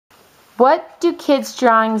What do kids'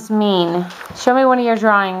 drawings mean? Show me one of your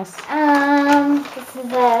drawings. This is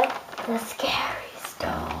the scary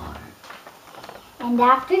storm. And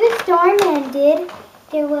after the storm ended,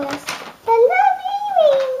 there was the lovely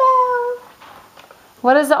rainbow.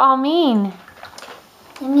 What does it all mean?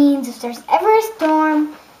 It means if there's ever a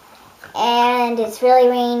storm and it's really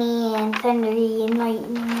rainy and thundery and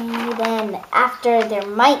lightning, then after there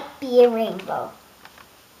might be a rainbow.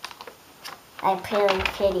 A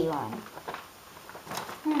pretty one.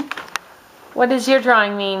 What does your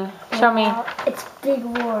drawing mean? Show me. It's big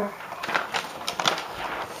war.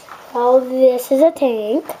 Well, this is a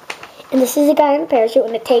tank, and this is a guy on a parachute,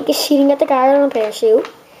 and the tank is shooting at the guy on a parachute.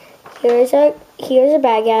 Here's a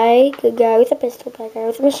bad guy, good guy with a pistol, bad guy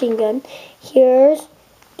with a machine gun. There's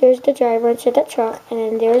the driver inside that truck, and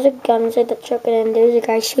then there's a gun inside that truck, and then there's a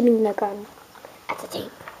guy shooting the gun at the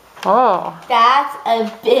tank. Oh. That's a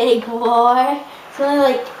big war. It's only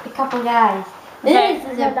like a couple guys. This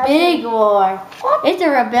is a big war. It's a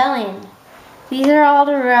rebellion. These are all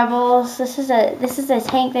the rebels. This is a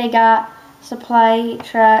tank they got, supply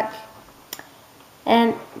truck,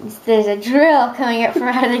 and there's a drill coming up from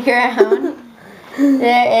out of the ground.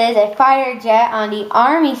 There is a fighter jet on the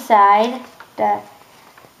army side,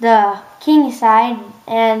 the king side,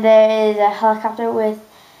 and there is a helicopter with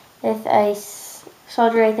a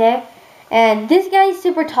soldier right there. And this guy's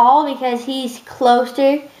super tall because he's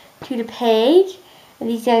closer to the page, and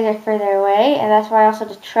these guys are further away, and that's why also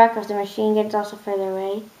the truck with the machine gun is also further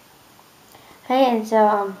away. Okay, and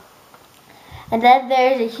so and then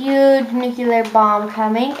there's a huge nuclear bomb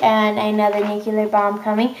coming, and another nuclear bomb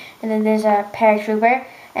coming, and then there's a paratrooper,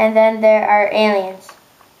 and then there are aliens.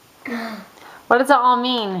 What does it all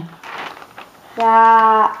mean?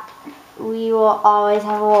 That we will always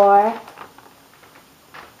have war.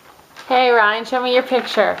 Hey Ryan, show me your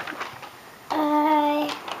picture.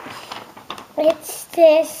 It's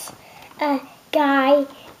this guy.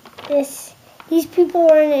 These people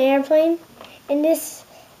were in an airplane, and this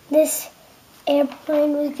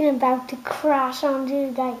airplane was about to crash onto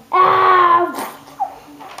the guy. Ah!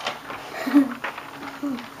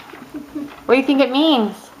 What do you think it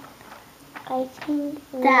means? I think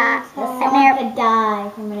That someone could die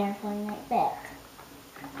from an airplane like that.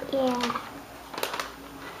 Yeah.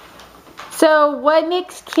 So what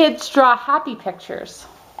makes kids draw happy pictures?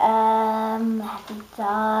 Happy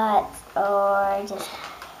thoughts or just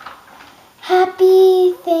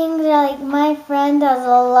happy things. Like my friend does a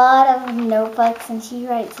lot of notebooks and she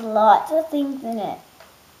writes lots of things in it.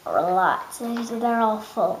 Or lots. They're all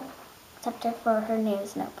full. Except for her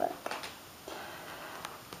news notebook.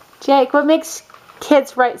 Jake, what makes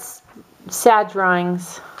kids write sad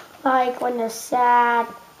drawings? Like when they're sad,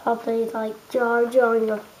 probably like drawing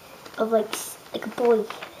of like a boy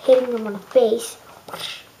hitting them on the face.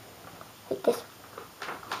 Like this.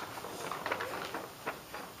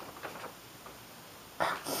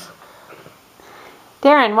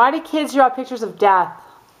 Darren, why do kids draw pictures of death?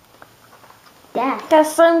 Death.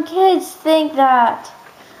 Because some kids think that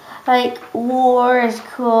like war is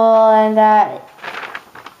cool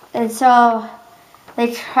and so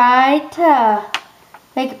they try to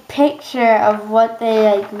make a picture of what they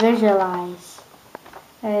like visualize.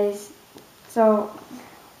 So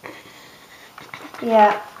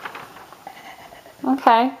yeah.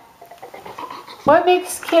 Okay. What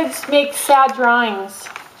makes kids make sad drawings?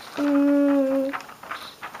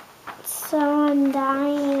 Someone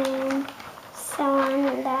dying,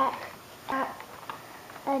 someone that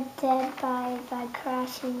dead by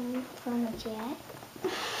crashing from a jet.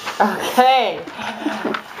 Okay.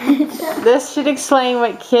 This should explain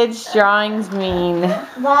what kids' drawings mean. Bye.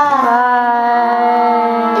 Bye.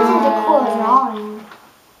 Isn't it cool drawing?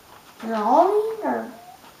 Drawing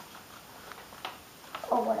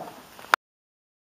or whatever.